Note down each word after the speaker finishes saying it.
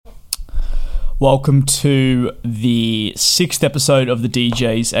Welcome to the 6th episode of the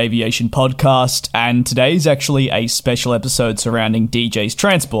DJ's Aviation Podcast, and today's actually a special episode surrounding DJ's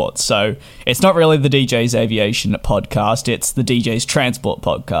Transport. So it's not really the DJ's Aviation Podcast, it's the DJ's Transport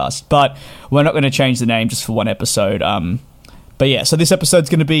Podcast, but we're not going to change the name just for one episode. But yeah, so this episode's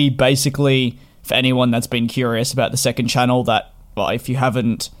going to be basically for anyone that's been curious about the second channel that, well, if you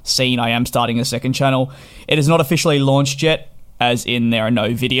haven't seen, I am starting a second channel. It is not officially launched yet, as in there are no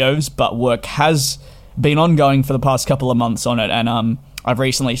videos, but work has been ongoing for the past couple of months on it, and I've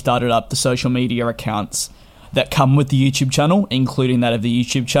recently started up the social media accounts that come with the YouTube channel, including that of the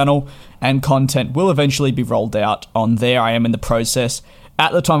YouTube channel, and content will eventually be rolled out on there. I am in the process,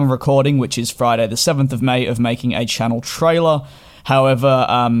 at the time of recording, which is Friday the 7th of May, of making a channel trailer.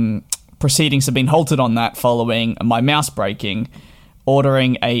 However, proceedings have been halted on that following my mouse breaking,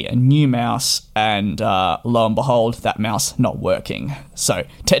 ordering a new mouse, and lo and behold, that mouse not working. So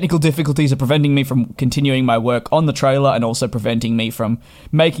technical difficulties are preventing me from continuing my work on the trailer, and also preventing me from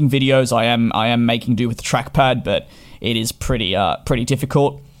making videos. I am making do with the trackpad, but it is pretty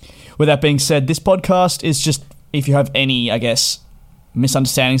difficult. With that being said, this podcast is just, if you have any, I guess,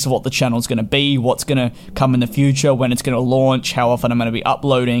 misunderstandings of what the channel is going to be, what's going to come in the future, when it's going to launch, how often I'm going to be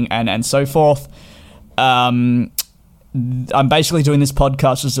uploading, and so forth. I'm basically doing this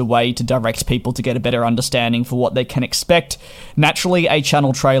podcast as a way to direct people to get a better understanding for what they can expect. Naturally, a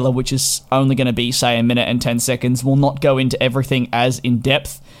channel trailer, which is only going to be, say, a minute and 10 seconds, will not go into everything as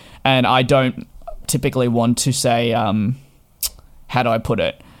in-depth, and I don't typically want to say, how do I put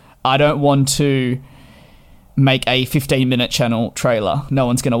it? I don't want to make a 15-minute channel trailer. No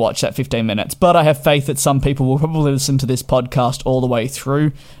one's going to watch that 15 minutes. But I have faith that some people will probably listen to this podcast all the way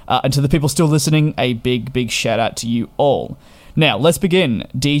through. And to the people still listening, a big shout out to you all. Now, let's begin.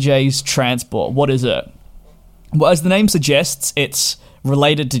 DJ's Transport. What is it? Well, as the name suggests, it's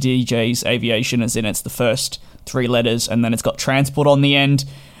related to DJ's Aviation, as in it's the first 3 letters, and then it's got transport on the end.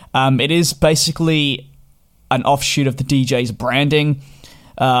 It is basically an offshoot of the DJ's branding.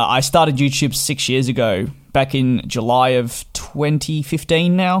 I started YouTube 6 years ago, back in July of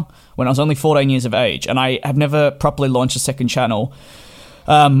 2015 now, when I was only 14 years of age, and I have never properly launched a second channel.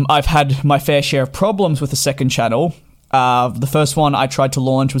 I've had my fair share of problems with the second channel. The first one I tried to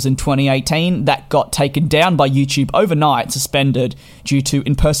launch was in 2018. That got taken down by YouTube overnight, suspended due to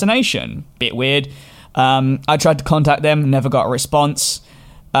impersonation. Bit weird. I tried to contact them, never got a response.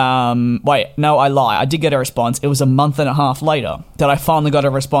 Wait, no, I lie. I did get a response. It was a month and a half later that I finally got a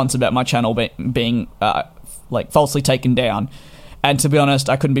response about my channel being falsely taken down. And to be honest,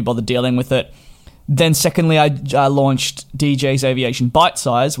 I couldn't be bothered dealing with it. Then secondly, I launched DJ's Aviation Bite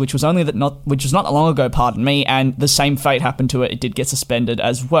Size, which was not that long ago, pardon me, and the same fate happened to it. It did get suspended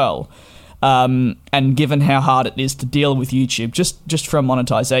as well. And given how hard it is to deal with YouTube, just from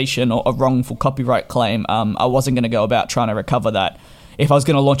monetization or a wrongful copyright claim, I wasn't going to go about trying to recover that. If I was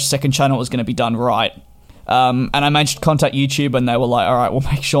going to launch a second channel, it was going to be done right. And I managed to contact YouTube, and they were like, all right, we'll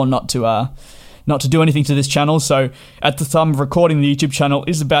make sure not to do anything to this channel. So at the time of recording, the YouTube channel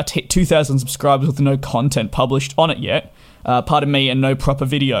is about to hit 2,000 subscribers with no content published on it yet. Pardon me, and no proper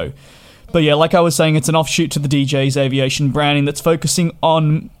video. But yeah, like I was saying, it's an offshoot to the DJ's Aviation branding that's focusing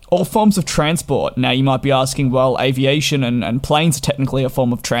on all forms of transport. Now, you might be asking, well, aviation and planes are technically a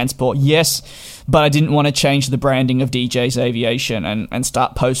form of transport. Yes, but I didn't want to change the branding of DJ's Aviation and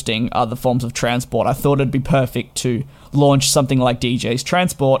start posting other forms of transport. I thought it'd be perfect to launch something like DJ's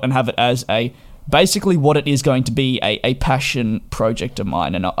Transport and have it as basically what it is going to be, a passion project of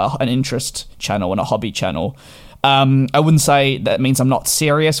mine, and an interest channel and a hobby channel. I wouldn't say that means I'm not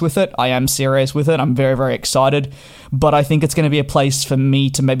serious with it. I am serious with it. I'm very, very excited. But I think it's going to be a place for me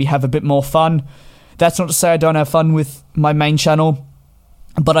to maybe have a bit more fun. That's not to say I don't have fun with my main channel.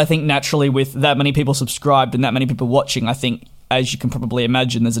 But I think naturally, with that many people subscribed and that many people watching, I think, as you can probably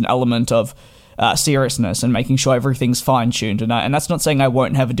imagine, there's an element of seriousness and making sure everything's fine-tuned. And that's not saying I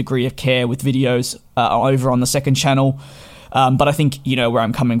won't have a degree of care with videos over on the second channel. But I think you know where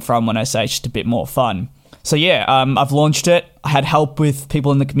I'm coming from when I say it's just a bit more fun. So yeah, I've launched it. I had help with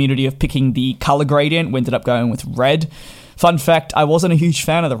people in the community of picking the color gradient. We ended up going with red. Fun fact, I wasn't a huge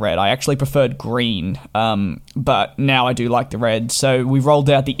fan of the red. I actually preferred green, but now I do like the red. So we rolled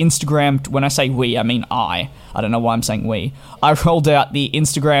out the Instagram. When I say we, I mean I. I don't know why I'm saying we. I rolled out the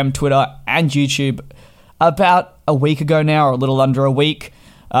Instagram, Twitter, and YouTube about a week ago now, or a little under a week.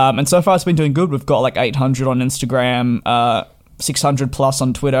 And so far it's been doing good. We've got like 800 on Instagram, 600 plus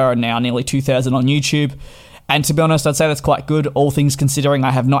on Twitter, and now nearly 2,000 on YouTube. And to be honest, I'd say that's quite good, all things considering.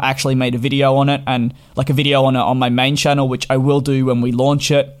 I have not actually made a video on it, and like a video on it on my main channel, which I will do when we launch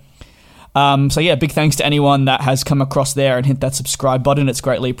it. So yeah, big thanks to anyone that has come across there and hit that subscribe button. It's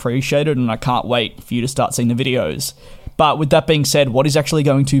greatly appreciated, and I can't wait for you to start seeing the videos. But with that being said, what is actually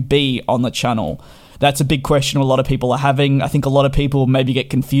going to be on the channel? That's a big question a lot of people are having. I think a lot of people maybe get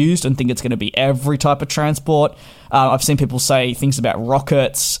confused and think it's going to be every type of transport. I've seen people say things about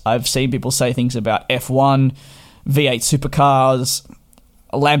rockets. I've seen people say things about F1, V8 supercars,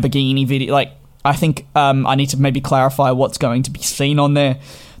 Lamborghini video. Like, I think I need to maybe clarify what's going to be seen on there.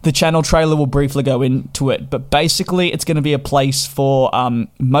 The channel trailer will briefly go into it, but basically it's going to be a place for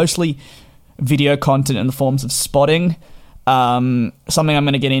mostly video content in the forms of spotting. Something I'm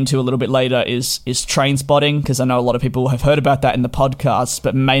going to get into a little bit later is train spotting, because I know a lot of people have heard about that in the podcast,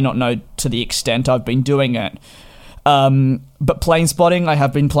 but may not know to the extent I've been doing it. But plane spotting, I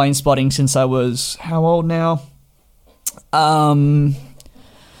have been plane spotting since I was, how old now?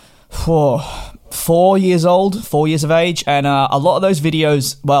 4 years old, 4 years of age, and a lot of those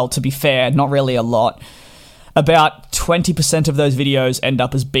videos, well, to be fair, not really a lot. About 20% of those videos end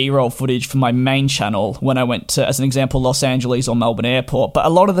up as B-roll footage for my main channel when I went to, as an example, Los Angeles or Melbourne Airport. But a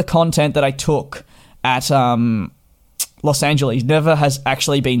lot of the content that I took at Los Angeles never has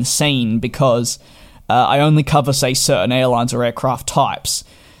actually been seen, because I only cover, say, certain airlines or aircraft types.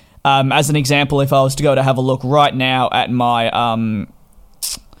 As an example, if I was to go to have a look right now at my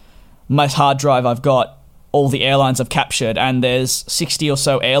my hard drive, I've got all the airlines I've captured, and there's 60 or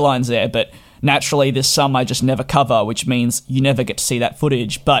so airlines there, but naturally there's some I just never cover, which means you never get to see that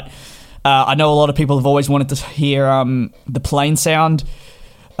footage. But I know a lot of people have always wanted to hear the plane sound.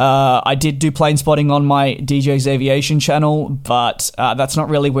 I did do plane spotting on my DJ's Aviation channel, but that's not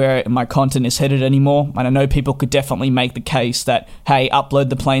really where my content is headed anymore. And I know people could definitely make the case that, hey, upload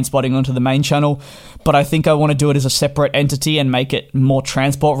the plane spotting onto the main channel, but I think I want to do it as a separate entity and make it more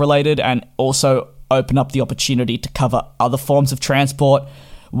transport related, and also open up the opportunity to cover other forms of transport,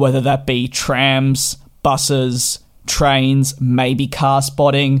 whether that be trams, buses, trains, maybe car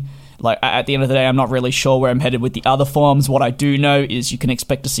spotting. Like, at the end of the day, I'm not really sure where I'm headed with the other forms. What I do know is you can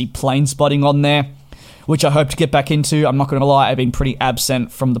expect to see plane spotting on there, which I hope to get back into. I'm not going to lie, I've been pretty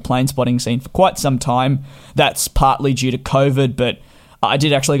absent from the plane spotting scene for quite some time. That's partly due to COVID, but I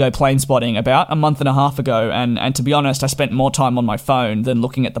did actually go plane spotting about a month and a half ago, and to be honest, I spent more time on my phone than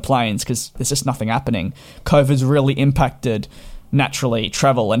looking at the planes, because there's just nothing happening. COVID's really impacted, naturally,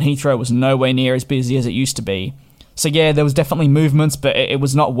 travel, and Heathrow was nowhere near as busy as it used to be. So yeah, there was definitely movements, but it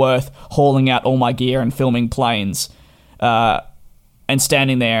was not worth hauling out all my gear and filming planes and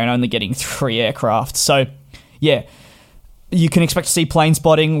standing there and only getting 3 aircraft. So yeah, you can expect to see plane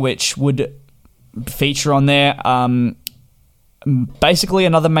spotting, which would feature on there. Basically,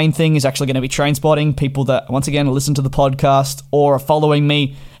 another main thing is actually going to be train spotting. People that, once again, listen to the podcast or are following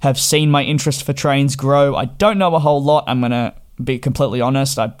me have seen my interest for trains grow. I don't know a whole lot, I'm going to be completely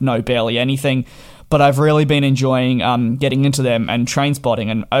honest. I know barely anything, but I've really been enjoying getting into them and train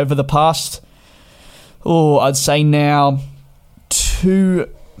spotting. And over the past, I'd say now 2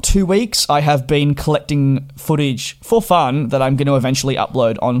 weeks, I have been collecting footage for fun that I'm going to eventually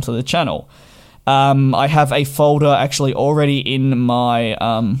upload onto the channel. I have a folder actually already in my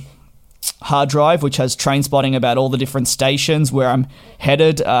hard drive, which has train spotting about all the different stations, where I'm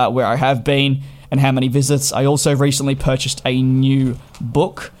headed, where I have been, and how many visits. I also recently purchased a new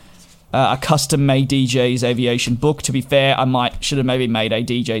book, a custom-made DJ's Aviation book. To be fair, should have maybe made a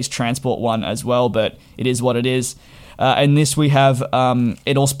DJ's Transport one as well, but it is what it is. And this we have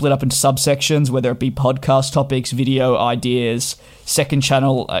it all split up into subsections, whether it be podcast topics, video ideas, second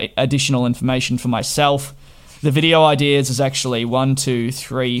channel additional information for myself. The video ideas is actually 1, 2,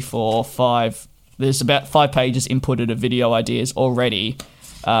 3, 4, 5. There's about 5 pages inputted of video ideas already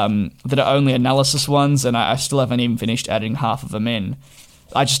that are only analysis ones, and I still haven't even finished adding half of them in.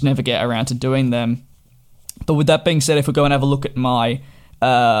 I just never get around to doing them. But with that being said, if we go and have a look at my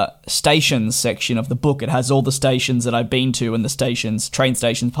stations section of the book, it has all the stations that I've been to and the train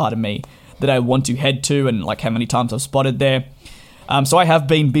stations, that I want to head to, and like how many times I've spotted there. So I have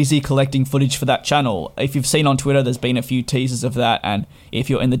been busy collecting footage for that channel. If you've seen on Twitter, there's been a few teasers of that, and if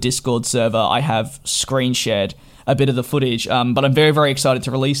you're in the Discord server, I have screen shared a bit of the footage, but I'm very, very excited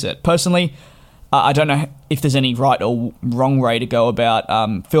to release it. Personally, I don't know if there's any right or wrong way to go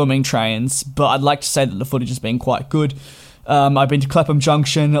about filming trains, but I'd like to say that the footage has been quite good. I've been to Clapham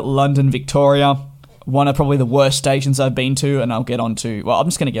Junction, London, Victoria, one of probably the worst stations I've been to, and I'm just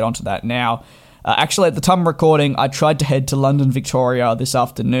going to get onto that now. Actually, at the time of recording, I tried to head to London, Victoria this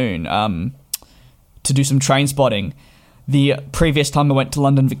afternoon to do some train spotting. The previous time I went to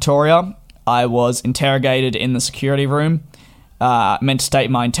London, Victoria, I was interrogated in the security room, meant to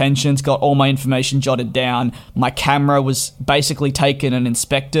state my intentions, got all my information jotted down. My camera was basically taken and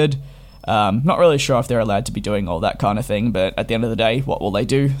inspected. Not really sure if they're allowed to be doing all that kind of thing, but at the end of the day, what will they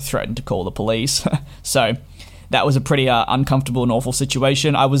do? Threaten to call the police. So that was a pretty uncomfortable and awful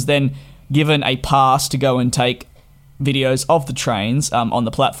situation. I was then given a pass to go and take videos of the trains on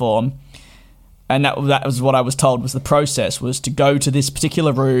the platform, and that was what I was told was the process, was to go to this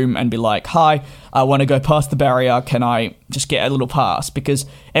particular room and be like, hi, I want to go past the barrier, can I just get a little pass? Because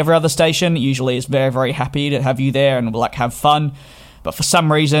every other station usually is very, very happy to have you there and like have fun, but for some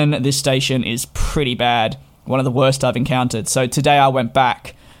reason this station is pretty bad, one of the worst I've encountered. So today I went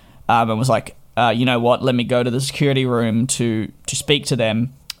back and was like, you know what, let me go to the security room to speak to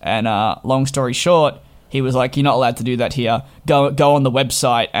them, and long story short, he was like, you're not allowed to do that here, go on the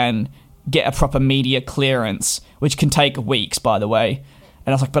website and get a proper media clearance, which can take weeks, by the way. And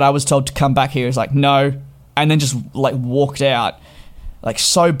I was like, but I was told to come back here. He's like, no. And then just like walked out. Like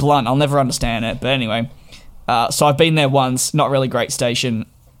so blunt. I'll never understand it. But anyway, so I've been there once. Not really great station.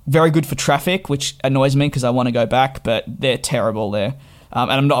 Very good for traffic, which annoys me because I want to go back, but they're terrible there.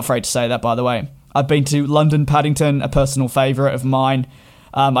 And I'm not afraid to say that, by the way. I've been to London Paddington, a personal favourite of mine.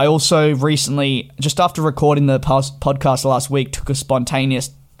 I also recently, just after recording the podcast last week, took a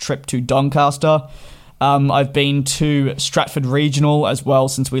spontaneous trip to Doncaster. I've been to Stratford Regional as well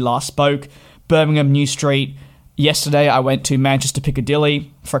since we last spoke. Birmingham New Street. Yesterday I went to Manchester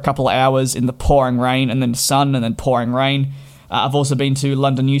Piccadilly for a couple of hours in the pouring rain and then sun and then pouring rain. I've also been to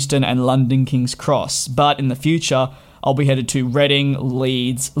London Euston and London King's Cross. But in the future, I'll be headed to Reading,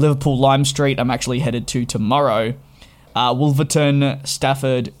 Leeds, Liverpool Lime Street. I'm actually headed to tomorrow. Wolverton,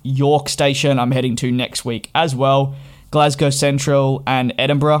 Stafford, York Station I'm heading to next week as well. Glasgow Central and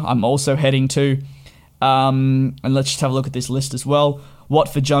Edinburgh I'm also heading to. And let's just have a look at this list as well.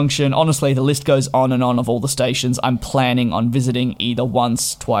 Watford Junction. Honestly, the list goes on and on of all the stations I'm planning on visiting either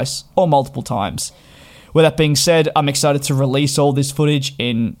once, twice, or multiple times. With that being said, I'm excited to release all this footage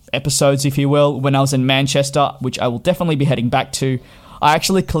in episodes, if you will. When I was in Manchester, which I will definitely be heading back to, I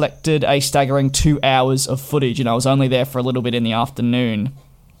actually collected a staggering 2 hours of footage, and I was only there for a little bit in the afternoon.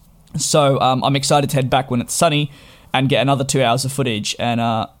 So I'm excited to head back when it's sunny and get another 2 hours of footage and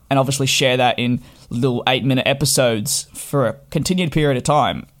obviously share that in little 8-minute episodes for a continued period of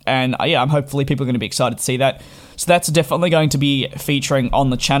time. And I'm hopefully people are going to be excited to see that. So that's definitely going to be featuring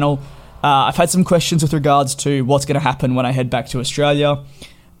on the channel. I've had some questions with regards to what's going to happen when I head back to Australia,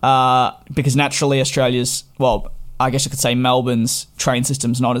 because naturally Australia's, well, I guess I could say Melbourne's train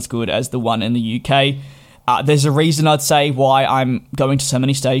system's not as good as the one in the UK. There's a reason, I'd say, why I'm going to so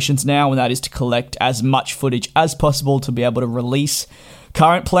many stations now, and that is to collect as much footage as possible to be able to release.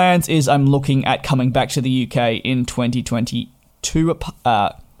 Current plans is I'm looking at coming back to the UK in 2022,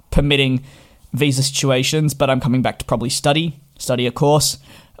 permitting visa situations, but I'm coming back to probably study a course,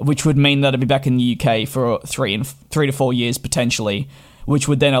 which would mean that I'd be back in the UK for 3 to 4 years potentially, which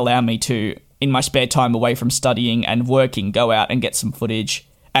would then allow me to, in my spare time away from studying and working, go out and get some footage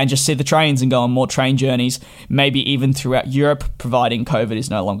and just see the trains and go on more train journeys, maybe even throughout Europe, providing COVID is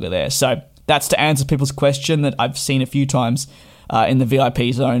no longer there. So that's to answer people's question that I've seen a few times in the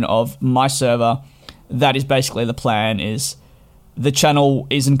VIP zone of my server. That is basically the plan, is the channel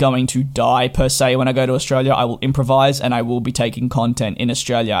isn't going to die per se when I go to Australia. I will improvise and I will be taking content in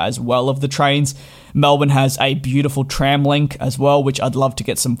Australia as well of the trains. Melbourne has a beautiful tram link as well, which I'd love to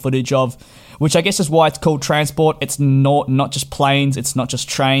get some footage of, which I guess is why it's called transport. It's not just planes, it's not just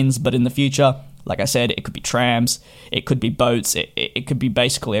trains, but in the future, like I said, it could be trams, it could be boats, it could be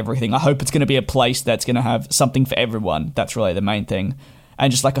basically everything. I hope it's going to be a place that's going to have something for everyone. That's really the main thing. And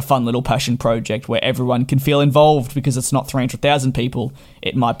just like a fun little passion project where everyone can feel involved, because it's not 300,000 people,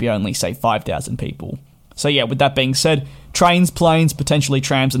 it might be only, say, 5,000 people. So yeah, with that being said, trains, planes, potentially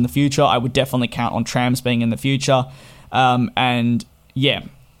trams in the future. I would definitely count on trams being in the future. And yeah,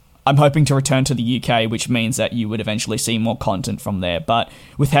 I'm hoping to return to the UK, which means that you would eventually see more content from there. But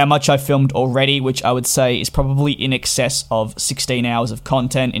with how much I've filmed already, which I would say is probably in excess of 16 hours of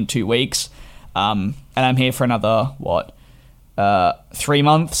content in 2 weeks, and I'm here for another, 3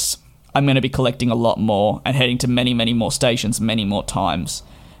 months, I'm going to be collecting a lot more and heading to many, many more stations, many more times.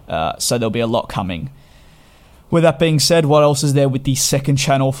 So there'll be a lot coming. With that being said, what else is there with the second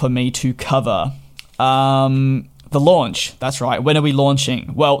channel for me to cover? The launch. That's right. When are we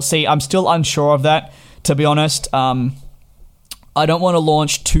launching? Well, see, I'm still unsure of that, to be honest. I don't want to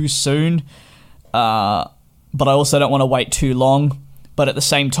launch too soon, but I also don't want to wait too long. But at the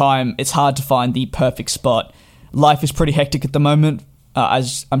same time, it's hard to find the perfect spot. Life is pretty hectic at the moment,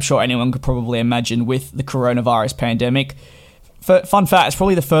 as I'm sure anyone could probably imagine with the coronavirus pandemic. Fun fact, it's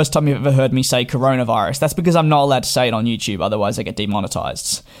probably the first time you've ever heard me say coronavirus. That's because I'm not allowed to say it on YouTube, otherwise I get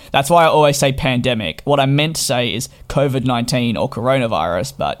demonetized. That's why I always say pandemic. What I meant to say is COVID-19 or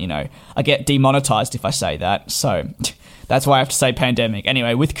coronavirus, but, I get demonetized if I say that, so that's why I have to say pandemic.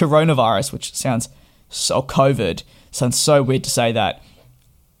 Anyway, with coronavirus, which sounds so COVID, sounds so weird to say that,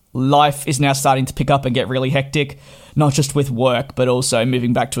 life is now starting to pick up and get really hectic, not just with work, but also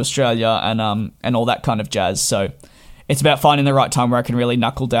moving back to Australia and all that kind of jazz, so it's about finding the right time where I can really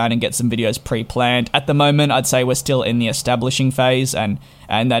knuckle down and get some videos pre-planned. At the moment, I'd say we're still in the establishing phase, and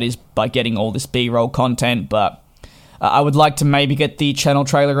that is by getting all this B-roll content, but I would like to maybe get the channel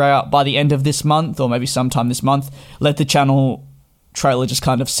trailer out by the end of this month, or maybe sometime this month. Let the channel trailer just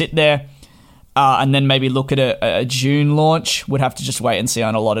kind of sit there, and then maybe look at a June launch. Would have to just wait and see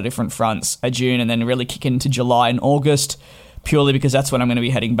on a lot of different fronts. A June, and then really kick into July and August, purely because that's when I'm going to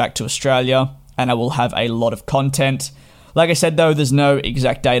be heading back to Australia, and I will have a lot of content. Like I said, though, there's no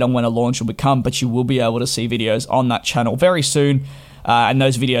exact date on when a launch will become, but you will be able to see videos on that channel very soon, and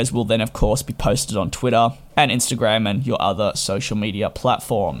those videos will then, of course, be posted on Twitter and Instagram and your other social media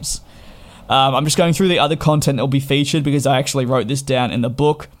platforms. I'm just going through the other content that will be featured because I actually wrote this down in the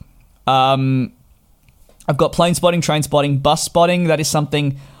book. I've got plane spotting, train spotting, bus spotting. That is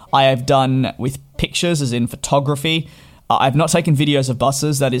something I have done with pictures, as in photography. I've not taken videos of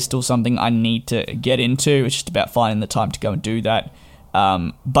buses. That is still something I need to get into. It's just about finding the time to go and do that.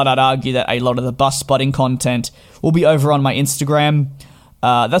 But I'd argue that a lot of the bus spotting content will be over on my Instagram.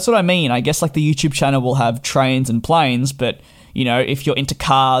 That's what I mean. I guess like the YouTube channel will have trains and planes, but if you're into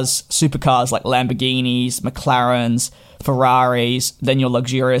cars, supercars like Lamborghinis, McLarens, Ferraris, then your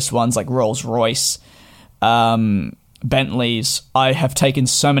luxurious ones like Rolls-Royce, Bentleys, I have taken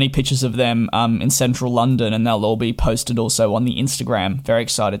so many pictures of them in central London, and they'll all be posted also on the Instagram. Very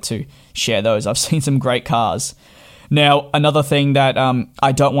excited to share those. I've seen some great cars. Now, another thing that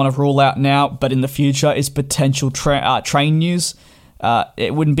I don't want to rule out now, but in the future, is potential train news.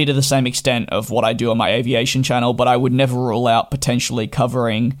 It wouldn't be to the same extent of what I do on my aviation channel, but I would never rule out potentially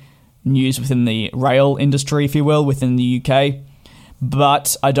covering news within the rail industry, if you will, within the UK.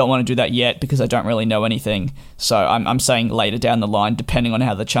 But I don't want to do that yet because I don't really know anything. So I'm saying later down the line, depending on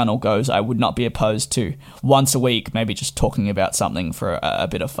how the channel goes, I would not be opposed to once a week, maybe just talking about something for a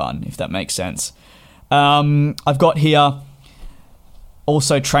bit of fun, if that makes sense. I've got here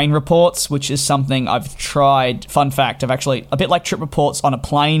also train reports, which is something I've tried. Fun fact, I've actually, a bit like trip reports on a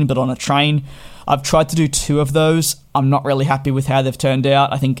plane, but on a train. I've tried to do 2 of those. I'm not really happy with how they've turned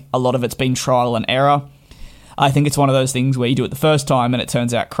out. I think a lot of it's been trial and error. I think it's one of those things where you do it the first time and it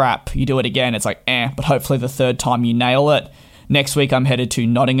turns out crap. You do it again, it's like, but hopefully the third time you nail it. Next week I'm headed to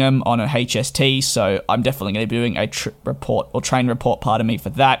Nottingham on a HST, so I'm definitely going to be doing a trip report, or train report, pardon me, for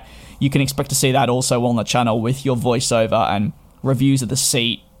that. You can expect to see that also on the channel with your voiceover and reviews of the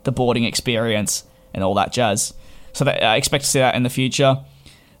seat, the boarding experience, and all that jazz. So I expect to see that in the future.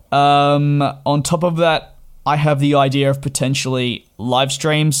 On top of that, I have the idea of potentially live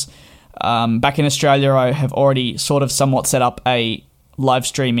streams. Back in Australia, I have already sort of somewhat set up a live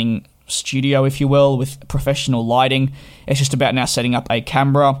streaming studio, if you will, with professional lighting. It's just about now setting up a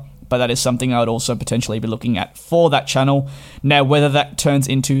camera, but that is something I would also potentially be looking at for that channel. Now, whether that turns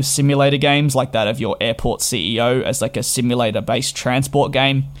into simulator games like that of your Airport CEO as like a simulator-based transport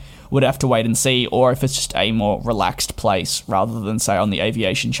game, would have to wait and see, or if it's just a more relaxed place rather than, say, on the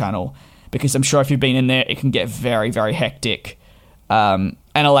aviation channel. Because I'm sure if you've been in there, it can get very, very hectic. And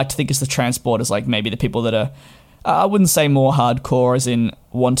I like to think as the transporters, like maybe the people that are, I wouldn't say more hardcore as in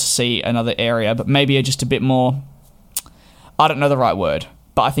want to see another area, but maybe are just a bit more, I don't know the right word,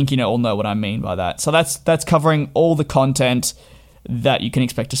 but I think all know what I mean by that. So that's covering all the content that you can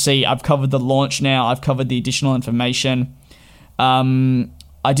expect to see. I've covered the launch now. I've covered the additional information.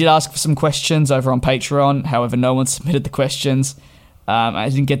 I did ask for some questions over on Patreon. However, no one submitted the questions. I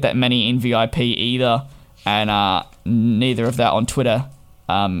didn't get that many in VIP either, and neither of that on Twitter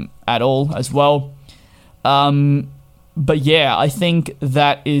at all as well. But yeah, I think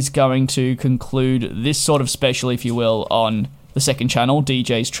that is going to conclude this sort of special, if you will, on the second channel,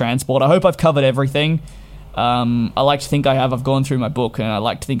 DJ's Transport. I hope I've covered everything. I like to think I have. I've gone through my book, and I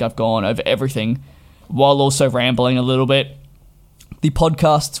like to think I've gone over everything while also rambling a little bit. The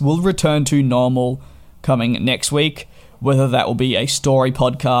podcasts will return to normal coming next week, whether that will be a story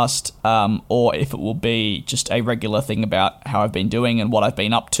podcast or if it will be just a regular thing about how I've been doing and what I've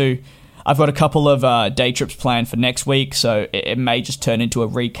been up to. I've got a couple of day trips planned for next week, so it may just turn into a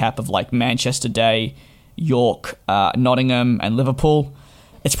recap of like Manchester Day, York, Nottingham, and Liverpool.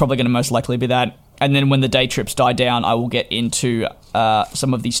 It's probably going to most likely be that. And then when the day trips die down, I will get into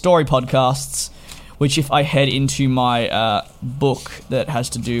some of the story podcasts, which if I head into my book that has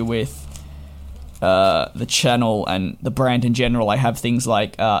to do with the channel and the brand in general, I have things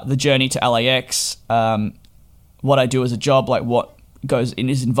like the journey to LAX, what I do as a job, like what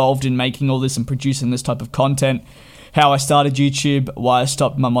is involved in making all this and producing this type of content, how I started YouTube, why I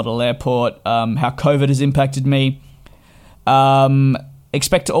stopped my model airport, how COVID has impacted me.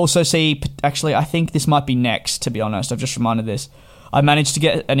 Expect to also see, actually, I think this might be next, to be honest. I've just reminded this. I managed to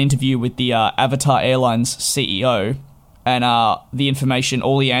get an interview with the Avatar Airlines CEO, and the information,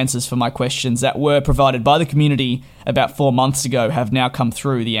 all the answers for my questions that were provided by the community about 4 months ago have now come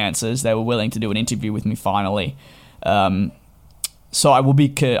through, the answers. They were willing to do an interview with me finally. So I'll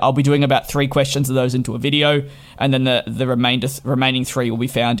be doing about 3 questions of those into a video, and then the remaining 3 will be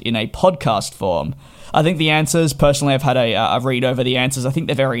found in a podcast form. I think the answers, personally, I've had a read over the answers. I think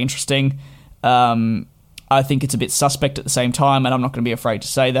they're very interesting. I think it's a bit suspect at the same time, and I'm not going to be afraid to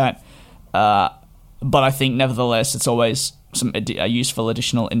say that. But I think, nevertheless, it's always some useful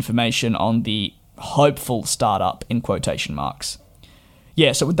additional information on the hopeful startup, in quotation marks.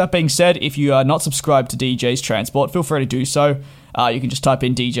 Yeah, so with that being said, if you are not subscribed to DJ's Transport, feel free to do so. You can just type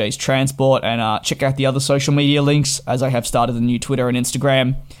in DJ's Transport and check out the other social media links, as I have started a new Twitter and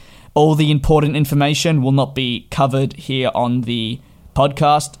Instagram. All the important information will not be covered here on the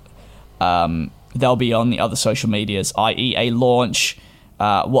podcast. They'll be on the other social medias, i.e. a launch,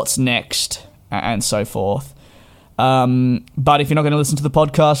 what's next, and so forth. But if you're not going to listen to the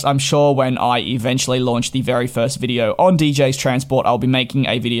podcast, I'm sure when I eventually launch the very first video on DJ's Transport, I'll be making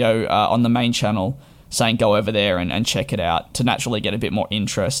a video on the main channel saying go over there and check it out to naturally get a bit more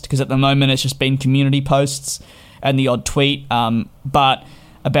interest. Because at the moment, it's just been community posts and the odd tweet. But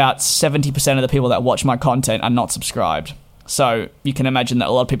about 70% of the people that watch my content are not subscribed. So you can imagine that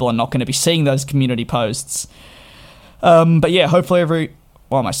a lot of people are not going to be seeing those community posts. But yeah, hopefully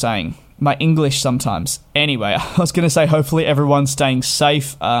what am I saying? My English sometimes. Anyway, I was going to say hopefully everyone's staying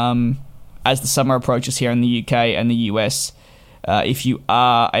safe as the summer approaches here in the UK and the US. If you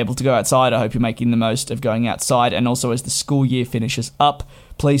are able to go outside, I hope you're making the most of going outside. And also as the school year finishes up,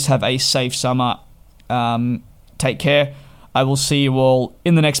 please have a safe summer. Take care. I will see you all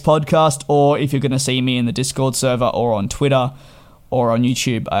in the next podcast, or if you're going to see me in the Discord server or on Twitter or on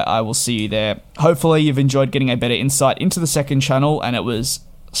YouTube, I will see you there. Hopefully you've enjoyed getting a better insight into the second channel, and it was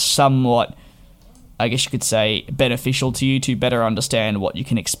somewhat, I guess you could say, beneficial to you to better understand what you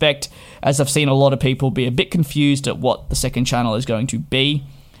can expect, as I've seen a lot of people be a bit confused at what the second channel is going to be.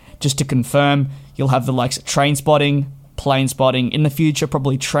 Just to confirm, you'll have the likes of train spotting, plane spotting, in the future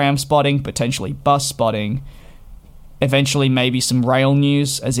probably tram spotting, potentially bus spotting, eventually maybe some rail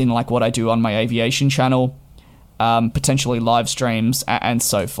news, as in like what I do on my aviation channel, potentially live streams, and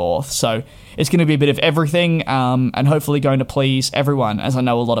so forth. So it's going to be a bit of everything, and hopefully going to please everyone, as I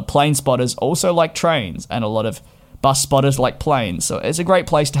know a lot of plane spotters also like trains, and a lot of bus spotters like planes. So it's a great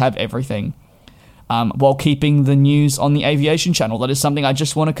place to have everything, while keeping the news on the aviation channel. That is something I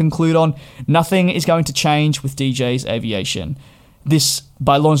just want to conclude on. Nothing is going to change with DJ's Aviation.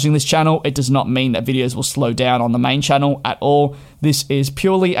 By launching this channel, it does not mean that videos will slow down on the main channel at all. This is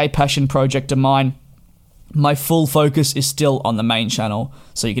purely a passion project of mine. My full focus is still on the main channel,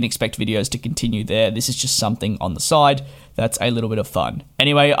 so you can expect videos to continue there. This is just something on the side that's a little bit of fun.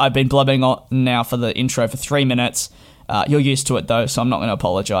 Anyway, I've been blubbering on now for the intro for 3 minutes. You're used to it though, so I'm not going to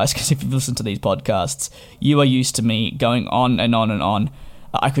apologize, because if you've listened to these podcasts, you are used to me going on and on and on.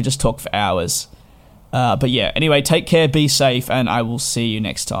 I could just talk for hours. But yeah, anyway, take care, be safe, and I will see you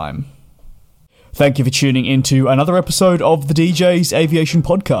next time. Thank you for tuning into another episode of the DJ's Aviation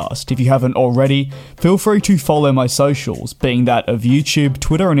Podcast. If you haven't already, feel free to follow my socials, being that of YouTube,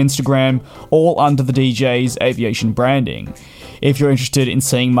 Twitter, and Instagram, all under the DJ's Aviation branding. If you're interested in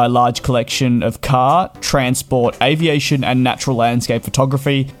seeing my large collection of car, transport, aviation, and natural landscape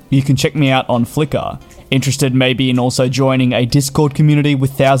photography, you can check me out on Flickr. Interested maybe in also joining a Discord community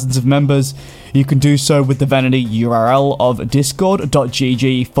with thousands of members, you can do so with the vanity URL of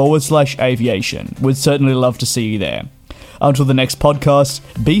discord.gg/aviation. Would certainly love to see you there. Until the next podcast,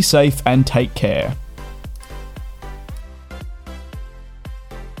 be safe and take care.